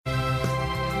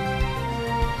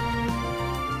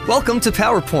Welcome to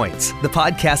PowerPoints, the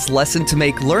podcast lesson to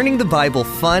make learning the Bible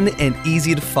fun and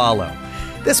easy to follow.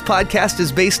 This podcast is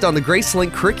based on the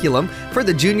GraceLink curriculum for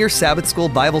the Junior Sabbath School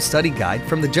Bible Study Guide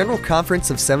from the General Conference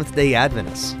of Seventh-day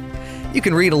Adventists. You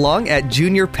can read along at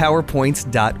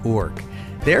juniorpowerpoints.org.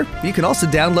 There, you can also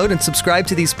download and subscribe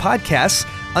to these podcasts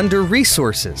under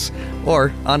Resources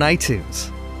or on iTunes.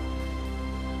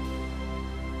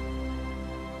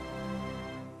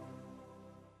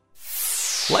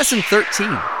 Lesson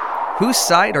 13. Whose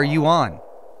side are you on?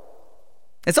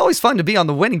 It's always fun to be on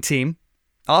the winning team.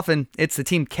 Often, it's the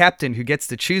team captain who gets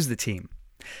to choose the team.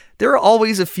 There are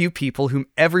always a few people whom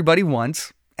everybody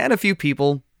wants, and a few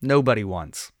people nobody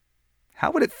wants. How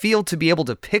would it feel to be able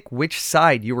to pick which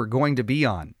side you were going to be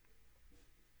on?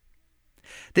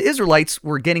 The Israelites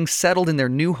were getting settled in their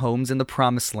new homes in the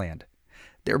Promised Land.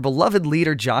 Their beloved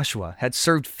leader Joshua had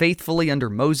served faithfully under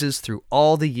Moses through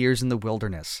all the years in the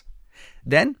wilderness.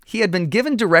 Then he had been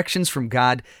given directions from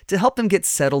God to help them get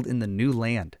settled in the new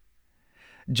land.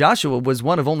 Joshua was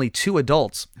one of only 2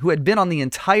 adults who had been on the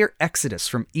entire exodus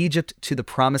from Egypt to the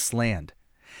Promised Land.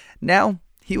 Now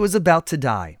he was about to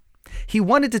die. He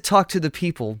wanted to talk to the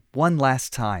people one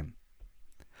last time.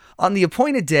 On the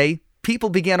appointed day, people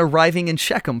began arriving in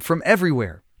Shechem from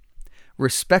everywhere.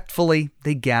 Respectfully,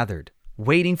 they gathered,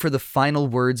 waiting for the final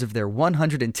words of their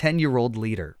 110-year-old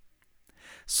leader.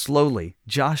 Slowly,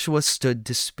 Joshua stood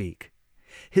to speak.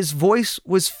 His voice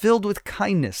was filled with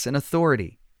kindness and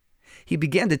authority. He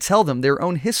began to tell them their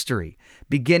own history,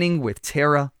 beginning with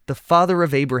Terah, the father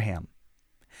of Abraham.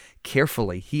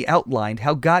 Carefully, he outlined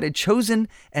how God had chosen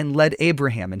and led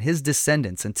Abraham and his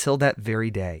descendants until that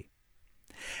very day.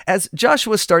 As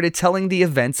Joshua started telling the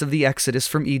events of the Exodus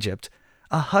from Egypt,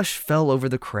 a hush fell over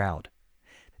the crowd.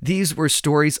 These were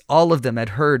stories all of them had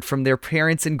heard from their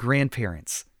parents and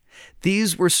grandparents.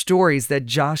 These were stories that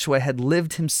Joshua had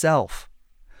lived himself.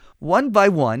 One by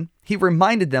one, he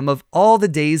reminded them of all the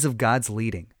days of God's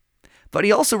leading. But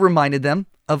he also reminded them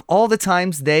of all the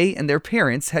times they and their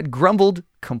parents had grumbled,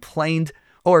 complained,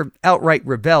 or outright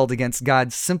rebelled against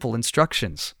God's simple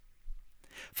instructions.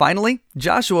 Finally,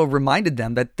 Joshua reminded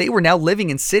them that they were now living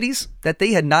in cities that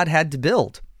they had not had to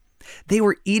build. They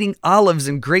were eating olives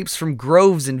and grapes from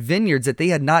groves and vineyards that they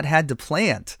had not had to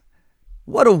plant.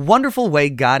 What a wonderful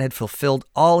way God had fulfilled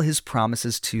all his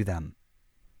promises to them.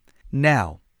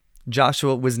 Now,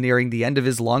 Joshua was nearing the end of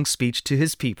his long speech to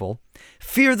his people.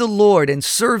 Fear the Lord and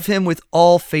serve him with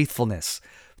all faithfulness.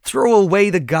 Throw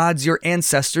away the gods your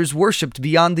ancestors worshipped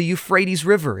beyond the Euphrates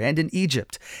River and in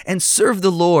Egypt, and serve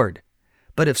the Lord.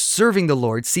 But if serving the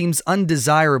Lord seems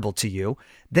undesirable to you,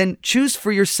 then choose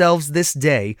for yourselves this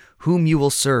day whom you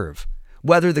will serve,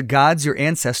 whether the gods your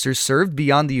ancestors served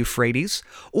beyond the Euphrates,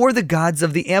 or the gods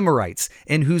of the Amorites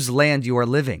in whose land you are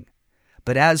living.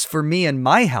 But as for me and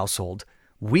my household,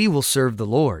 we will serve the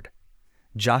Lord.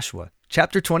 Joshua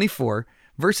chapter 24,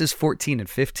 verses 14 and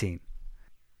 15.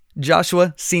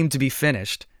 Joshua seemed to be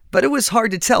finished, but it was hard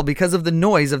to tell because of the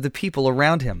noise of the people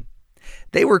around him.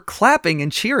 They were clapping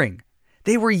and cheering.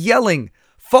 They were yelling,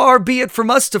 "Far be it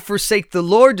from us to forsake the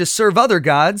Lord to serve other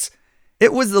gods.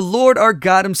 It was the Lord our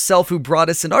God himself who brought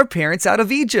us and our parents out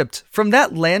of Egypt, from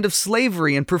that land of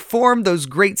slavery, and performed those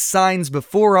great signs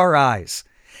before our eyes.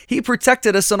 He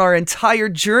protected us on our entire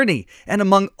journey and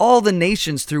among all the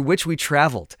nations through which we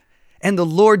traveled. And the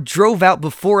Lord drove out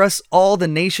before us all the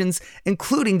nations,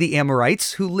 including the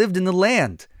Amorites who lived in the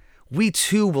land. We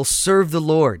too will serve the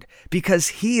Lord, because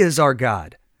he is our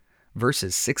God."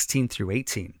 Verses 16 through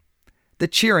 18. The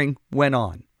cheering went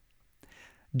on.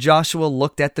 Joshua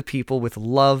looked at the people with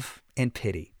love and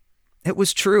pity. It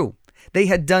was true. They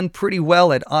had done pretty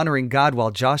well at honoring God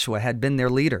while Joshua had been their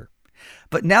leader.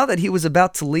 But now that he was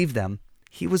about to leave them,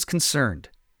 he was concerned.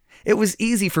 It was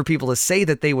easy for people to say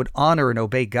that they would honor and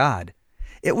obey God.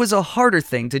 It was a harder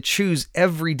thing to choose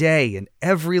every day and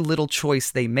every little choice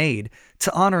they made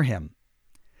to honor him.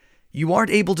 "You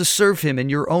aren't able to serve him in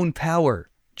your own power,"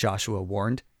 Joshua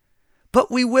warned.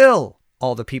 "But we will,"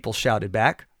 all the people shouted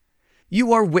back.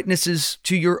 "You are witnesses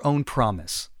to your own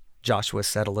promise," Joshua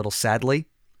said a little sadly.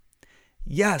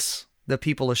 "Yes," the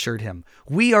people assured him,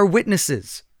 "we are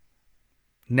witnesses."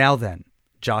 "Now then,"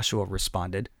 Joshua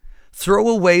responded, "throw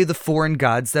away the foreign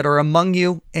gods that are among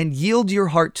you and yield your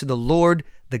heart to the Lord,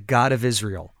 the God of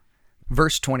Israel."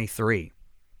 Verse 23.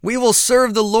 "We will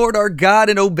serve the Lord our God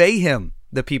and obey him,"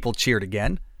 the people cheered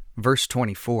again. Verse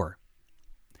 24.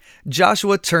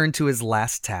 Joshua turned to his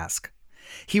last task.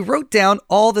 He wrote down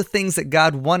all the things that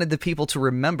God wanted the people to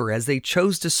remember as they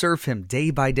chose to serve him day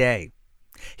by day.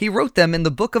 He wrote them in the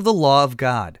book of the law of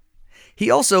God. He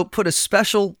also put a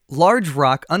special large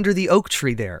rock under the oak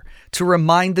tree there to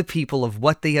remind the people of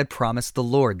what they had promised the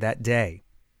Lord that day.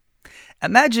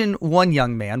 Imagine one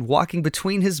young man walking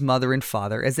between his mother and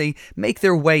father as they make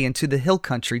their way into the hill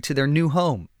country to their new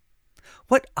home.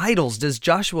 What idols does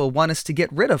Joshua want us to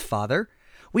get rid of, Father?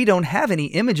 We don't have any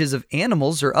images of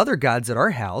animals or other gods at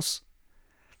our house.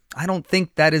 I don't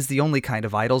think that is the only kind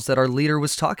of idols that our leader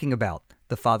was talking about,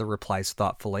 the father replies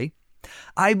thoughtfully.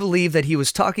 I believe that he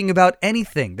was talking about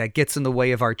anything that gets in the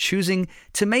way of our choosing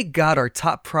to make God our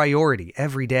top priority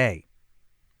every day.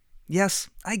 Yes,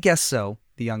 I guess so,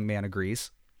 the young man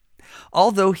agrees.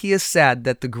 Although he is sad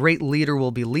that the great leader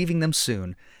will be leaving them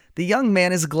soon, the young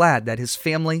man is glad that his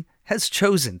family has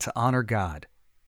chosen to honor God.